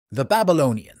The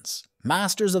Babylonians,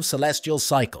 masters of celestial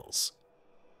cycles.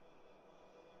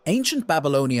 Ancient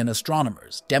Babylonian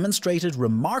astronomers demonstrated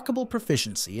remarkable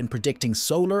proficiency in predicting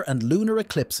solar and lunar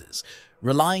eclipses,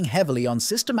 relying heavily on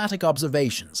systematic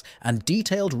observations and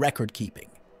detailed record-keeping.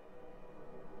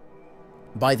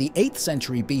 By the 8th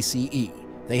century BCE,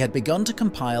 they had begun to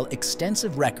compile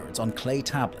extensive records on clay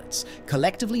tablets,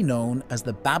 collectively known as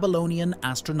the Babylonian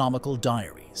Astronomical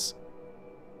Diaries.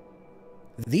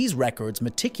 These records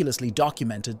meticulously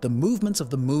documented the movements of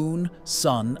the moon,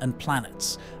 sun, and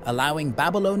planets, allowing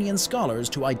Babylonian scholars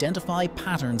to identify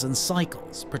patterns and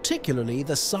cycles, particularly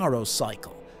the Saros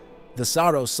cycle. The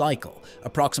Saros cycle,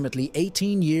 approximately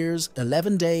 18 years,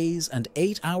 11 days, and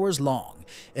 8 hours long,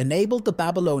 enabled the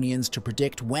Babylonians to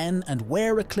predict when and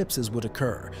where eclipses would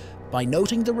occur by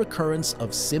noting the recurrence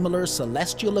of similar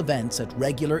celestial events at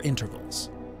regular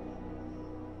intervals.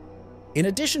 In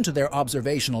addition to their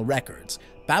observational records,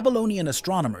 Babylonian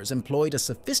astronomers employed a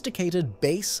sophisticated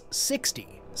base 60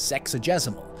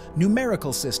 sexagesimal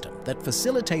numerical system that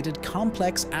facilitated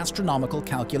complex astronomical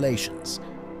calculations.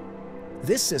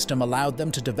 This system allowed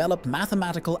them to develop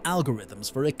mathematical algorithms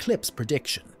for eclipse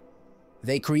prediction.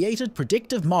 They created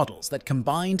predictive models that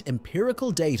combined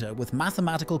empirical data with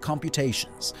mathematical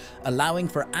computations, allowing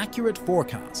for accurate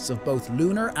forecasts of both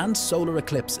lunar and solar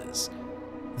eclipses.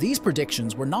 These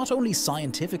predictions were not only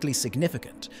scientifically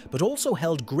significant, but also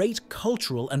held great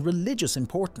cultural and religious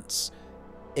importance.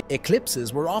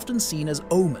 Eclipses were often seen as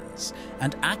omens,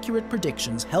 and accurate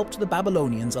predictions helped the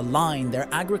Babylonians align their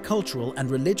agricultural and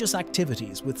religious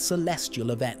activities with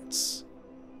celestial events.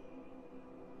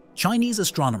 Chinese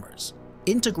astronomers,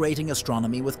 integrating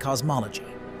astronomy with cosmology.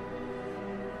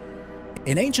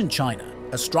 In ancient China,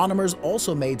 astronomers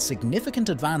also made significant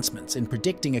advancements in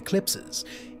predicting eclipses,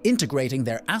 integrating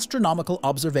their astronomical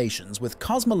observations with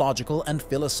cosmological and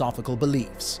philosophical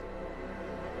beliefs.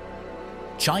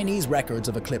 Chinese records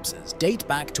of eclipses date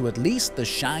back to at least the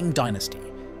Shang dynasty,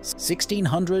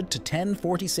 1600 to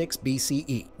 1046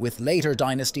 BCE, with later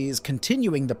dynasties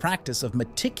continuing the practice of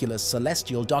meticulous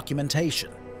celestial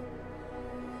documentation.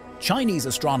 Chinese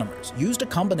astronomers used a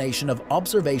combination of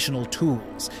observational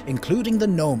tools, including the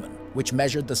gnomon, which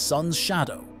measured the sun's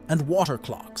shadow, and water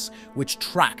clocks, which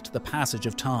tracked the passage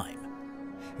of time.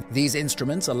 These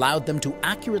instruments allowed them to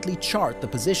accurately chart the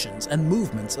positions and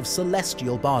movements of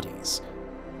celestial bodies.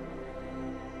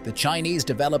 The Chinese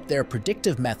developed their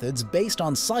predictive methods based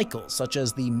on cycles such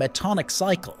as the Metonic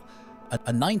cycle,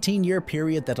 a 19-year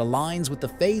period that aligns with the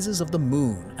phases of the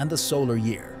moon and the solar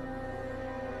year.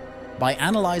 By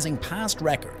analyzing past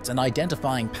records and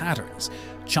identifying patterns,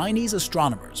 Chinese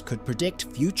astronomers could predict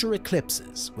future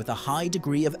eclipses with a high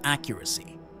degree of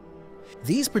accuracy.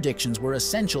 These predictions were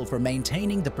essential for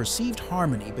maintaining the perceived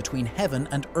harmony between heaven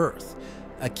and earth,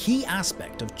 a key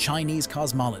aspect of Chinese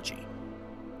cosmology.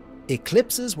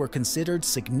 Eclipses were considered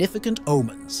significant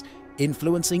omens,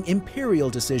 influencing imperial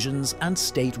decisions and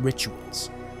state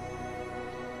rituals.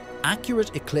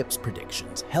 Accurate eclipse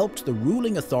predictions helped the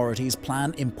ruling authorities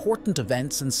plan important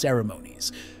events and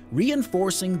ceremonies,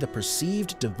 reinforcing the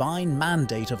perceived divine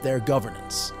mandate of their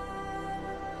governance.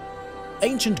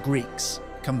 Ancient Greeks,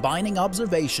 combining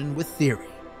observation with theory.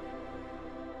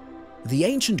 The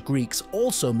ancient Greeks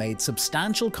also made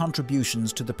substantial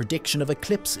contributions to the prediction of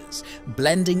eclipses,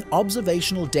 blending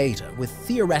observational data with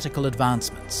theoretical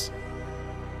advancements.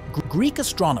 Greek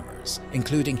astronomers,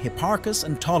 including Hipparchus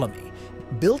and Ptolemy,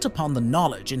 built upon the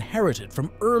knowledge inherited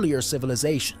from earlier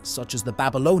civilizations such as the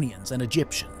Babylonians and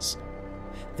Egyptians.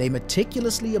 They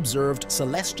meticulously observed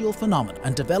celestial phenomena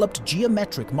and developed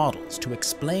geometric models to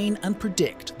explain and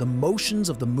predict the motions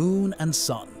of the moon and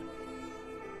sun.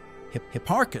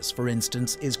 Hipparchus, for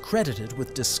instance, is credited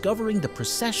with discovering the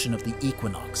precession of the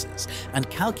equinoxes and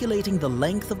calculating the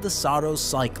length of the Saros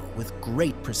cycle with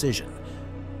great precision.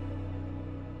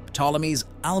 Ptolemy's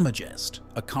Almagest,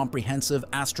 a comprehensive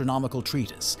astronomical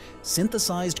treatise,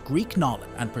 synthesized Greek knowledge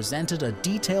and presented a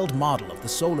detailed model of the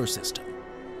solar system.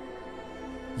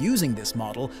 Using this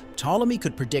model, Ptolemy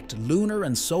could predict lunar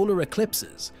and solar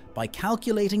eclipses by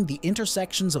calculating the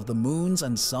intersections of the moon's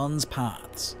and sun's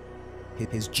paths.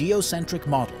 His geocentric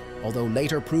model, although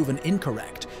later proven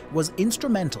incorrect, was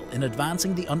instrumental in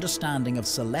advancing the understanding of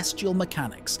celestial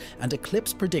mechanics and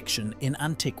eclipse prediction in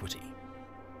antiquity.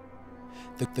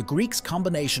 The Greeks'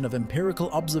 combination of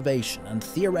empirical observation and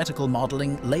theoretical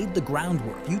modeling laid the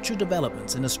groundwork for future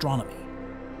developments in astronomy.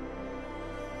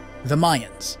 The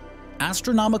Mayans,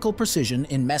 astronomical precision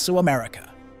in Mesoamerica.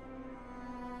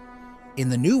 In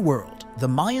the New World, the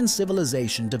Mayan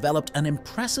civilization developed an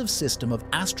impressive system of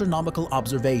astronomical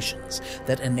observations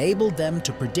that enabled them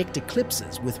to predict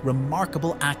eclipses with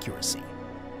remarkable accuracy.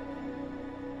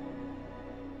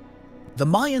 The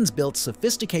Mayans built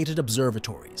sophisticated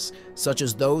observatories, such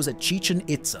as those at Chichen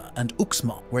Itza and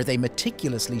Uxmal, where they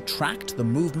meticulously tracked the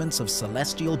movements of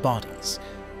celestial bodies.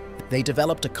 They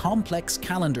developed a complex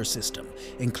calendar system,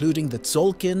 including the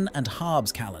Tzolk'in and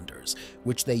Hab's calendars,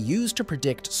 which they used to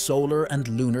predict solar and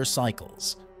lunar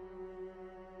cycles.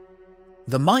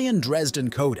 The Mayan Dresden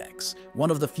Codex,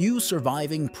 one of the few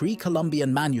surviving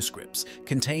pre-Columbian manuscripts,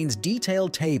 contains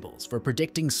detailed tables for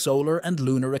predicting solar and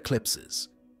lunar eclipses.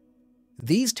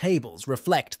 These tables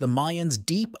reflect the Mayans'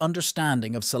 deep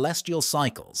understanding of celestial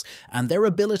cycles and their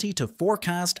ability to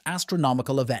forecast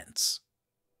astronomical events.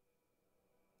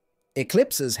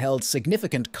 Eclipses held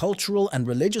significant cultural and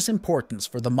religious importance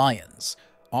for the Mayans,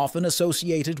 often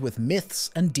associated with myths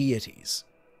and deities.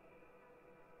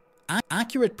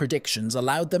 Accurate predictions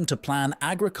allowed them to plan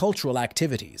agricultural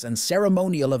activities and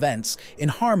ceremonial events in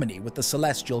harmony with the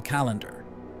celestial calendar.